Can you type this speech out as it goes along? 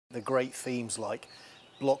The great themes like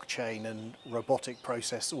blockchain and robotic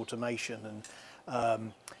process automation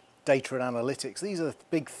and data and analytics, these are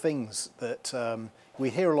big things that we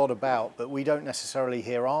hear a lot about, but we don't necessarily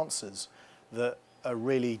hear answers that are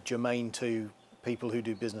really germane to people who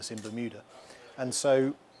do business in Bermuda. And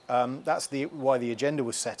so that's why the agenda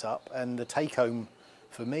was set up, and the take-home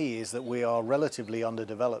for me is that we are relatively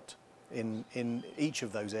underdeveloped in each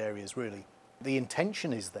of those areas, really. The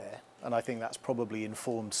intention is there, and I think that's probably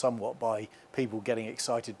informed somewhat by people getting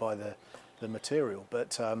excited by the material,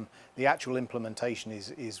 but the actual implementation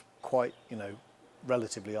is quite,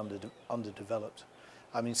 relatively underdeveloped.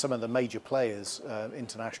 I mean, some of the major players,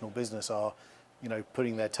 international business, are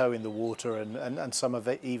putting their toe in the water, and some of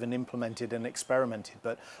it even implemented and experimented,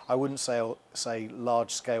 but I wouldn't say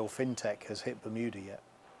large-scale fintech has hit Bermuda yet.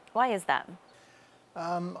 Why is that?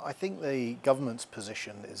 I think the government's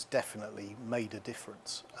position has definitely made a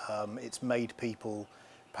difference. It's made people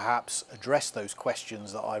perhaps address those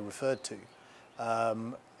questions that I referred to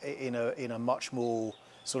in a much more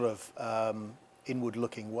sort of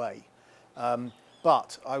inward-looking way.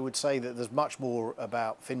 But I would say that there's much more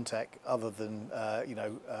about fintech other than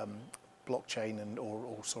blockchain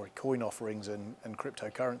or coin offerings and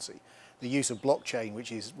cryptocurrency. The use of blockchain,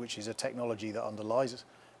 which is a technology that underlies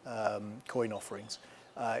coin offerings,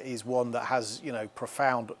 is one that has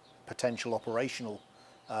profound potential operational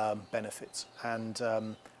benefits, and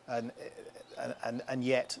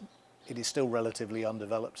yet it is still relatively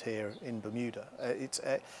undeveloped here in Bermuda.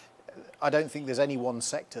 I don't think there's any one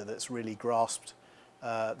sector that's really grasped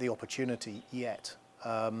the opportunity yet.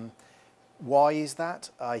 Why is that?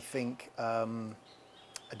 I think a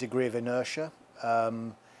degree of inertia.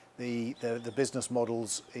 The business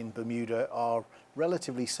models in Bermuda are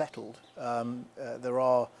relatively settled.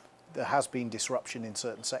 There has been disruption in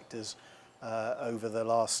certain sectors over the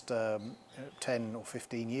last 10 or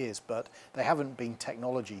 15 years, but they haven't been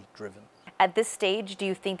technology driven. At this stage, do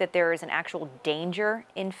you think that there is an actual danger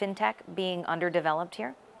in fintech being underdeveloped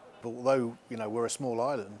here? Although we're a small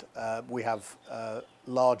island, we have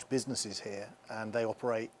large businesses here, and they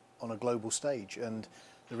operate on a global stage, and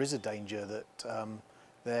there is a danger that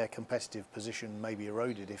their competitive position may be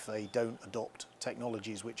eroded if they don't adopt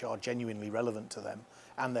technologies which are genuinely relevant to them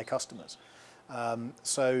and their customers.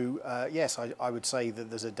 Yes, I would say that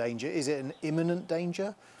there's a danger. Is it an imminent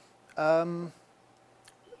danger?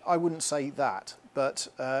 I wouldn't say that, but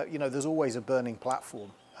there's always a burning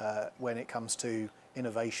platform when it comes to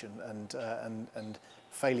innovation and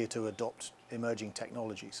failure to adopt emerging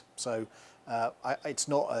technologies. So it's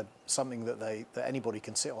not something that anybody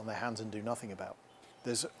can sit on their hands and do nothing about.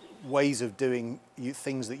 There's ways of doing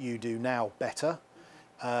things that you do now better,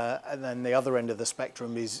 and then the other end of the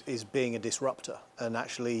spectrum is being a disruptor and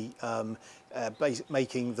actually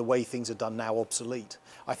making the way things are done now obsolete.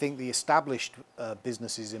 I think the established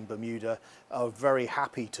businesses in Bermuda are very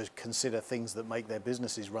happy to consider things that make their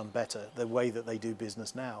businesses run better, the way that they do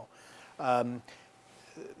business now.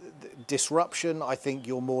 Disruption, I think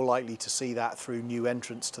you're more likely to see that through new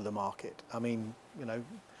entrants to the market. I mean,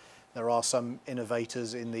 there are some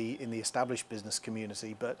innovators in the established business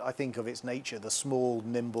community, but I think of its nature, the small,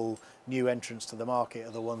 nimble, new entrants to the market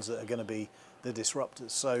are the ones that are going to be the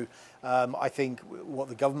disruptors. So I think what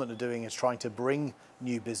the government are doing is trying to bring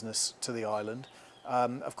new business to the island.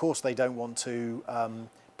 Of course, they don't want to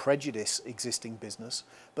prejudice existing business,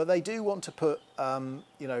 but they do want to put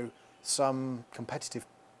some competitive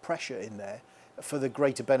pressure in there for the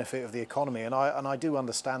greater benefit of the economy, and I do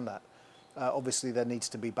understand that. Obviously there needs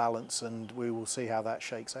to be balance, and we will see how that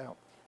shakes out.